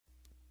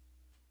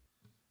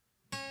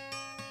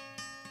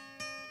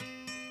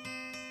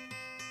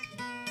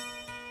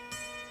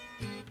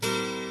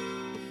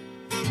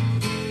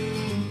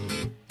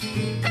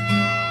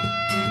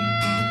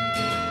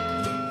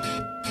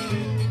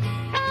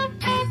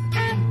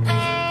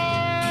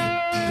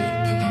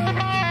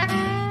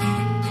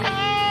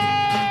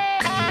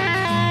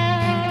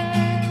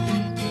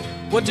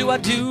What do I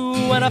do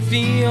when I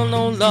feel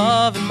no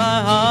love in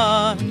my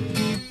heart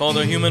for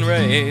the human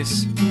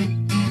race?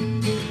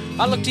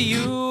 I look to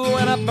you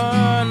and I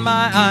burn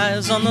my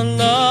eyes on the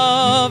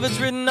love that's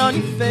written on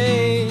your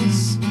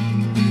face.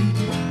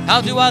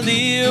 How do I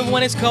live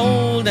when it's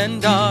cold and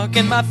dark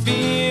and my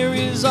fear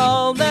is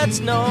all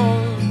that's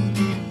known?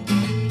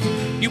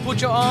 You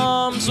put your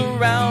arms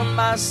around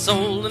my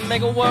soul and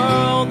make a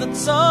world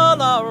that's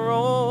all our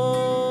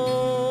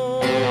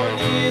own.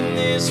 In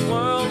this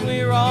world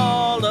we're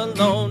all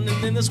alone,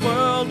 and in this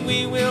world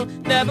we will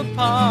never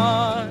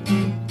part.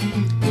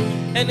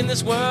 And in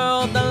this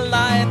world the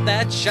light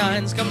that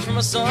shines comes from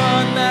a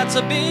sun that's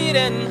a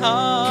beating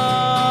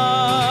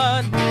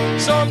heart.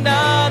 So I'm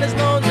not as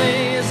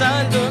lonely as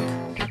I look,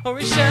 or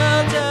as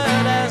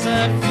sheltered as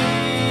I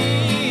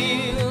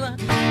feel.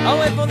 I'll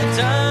wait for the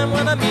time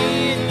when I'm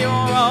in your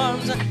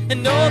arms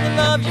and know the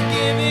love you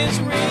give is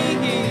real.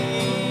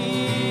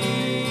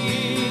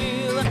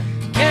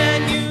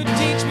 Can you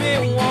teach me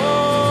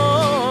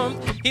warmth,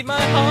 heat my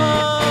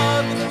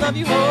heart with the love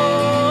you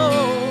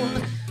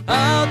hold?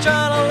 I'll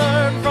try to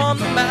learn from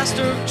the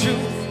master of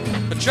truth,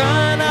 but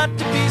try not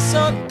to be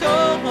so cold.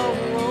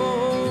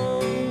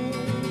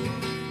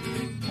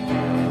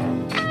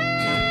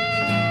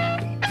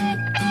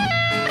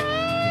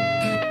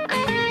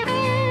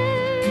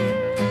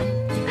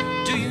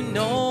 Do you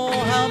know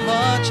how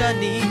much I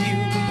need you?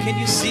 Can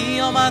you see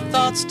all my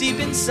thoughts deep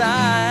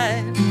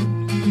inside?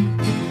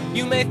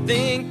 You may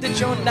think that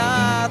you're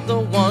not the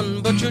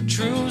one, but you're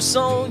true,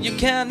 so you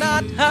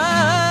cannot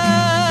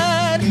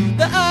hide.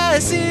 The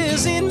ice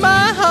is in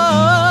my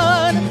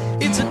heart,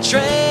 it's a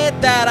trait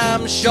that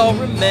I'm sure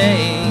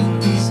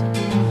remains.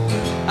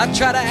 I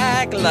try to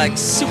act like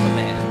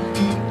Superman,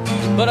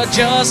 but I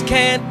just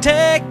can't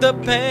take the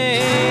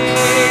pain.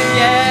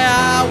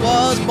 Yeah, I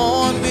was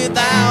born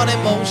without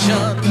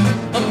emotion,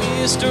 a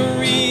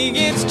mystery,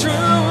 it's true.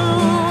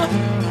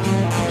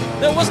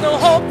 There was no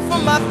hope for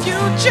my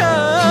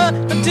future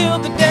until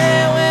the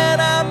day when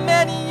I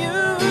met you.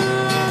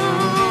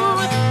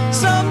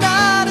 So I'm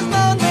not as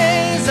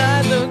lonely as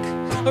I look,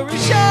 or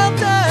as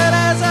sheltered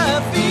as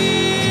I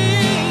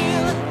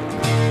feel.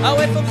 I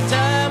wait for the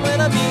time when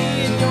I'm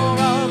in your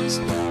arms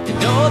and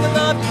know the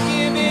love you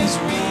give is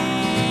real.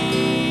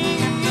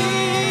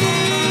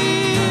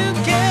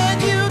 Can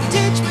you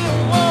teach me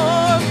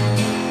warmth,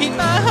 heat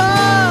my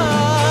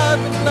heart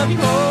with the love you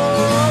hold?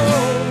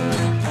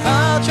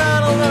 I'll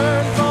try to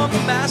learn from the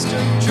master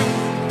of truth,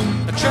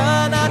 I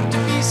try not to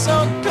be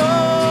so cold.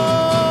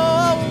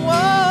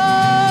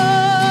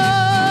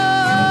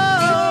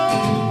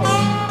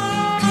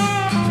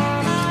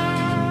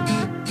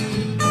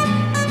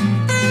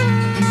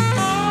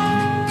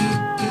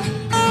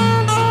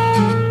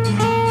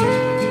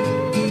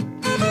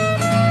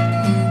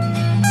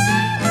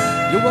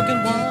 You're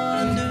working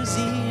wonders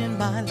in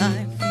my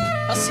life,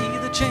 I see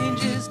the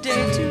changes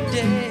day to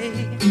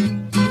day.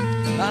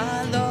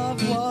 I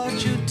love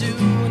what you're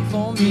doing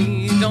for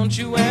me, don't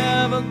you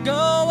ever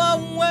go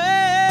away.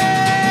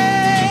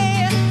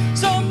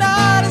 So I'm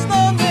not as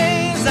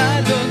lonely as I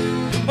look,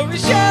 or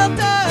as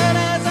sheltered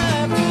as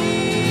I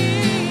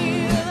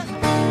feel.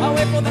 I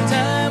wait for the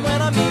time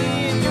when I'm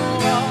in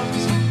your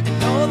arms and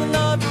know the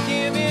love you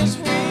give is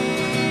real.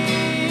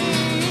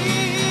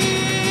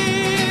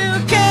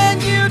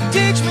 Can you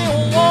teach me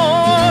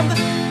warmth,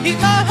 heat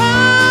my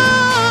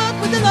heart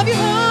with the love you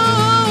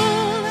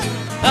hold?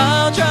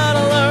 I'll try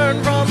to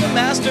learn from the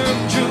master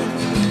of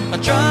truth, I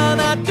try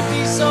not to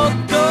be so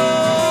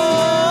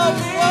cold,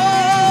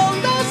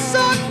 not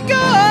so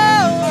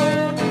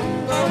cold,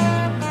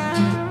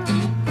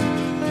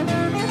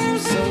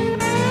 so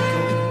cold.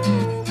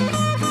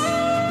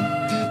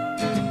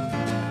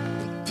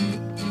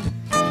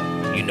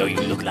 You know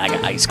you look like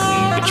an ice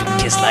queen, but you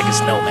kiss like a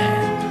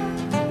snowman.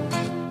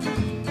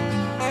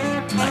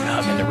 Like a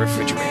hug in the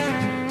refrigerator.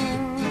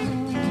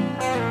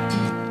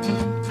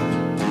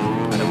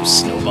 Are those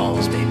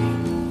snowballs, baby?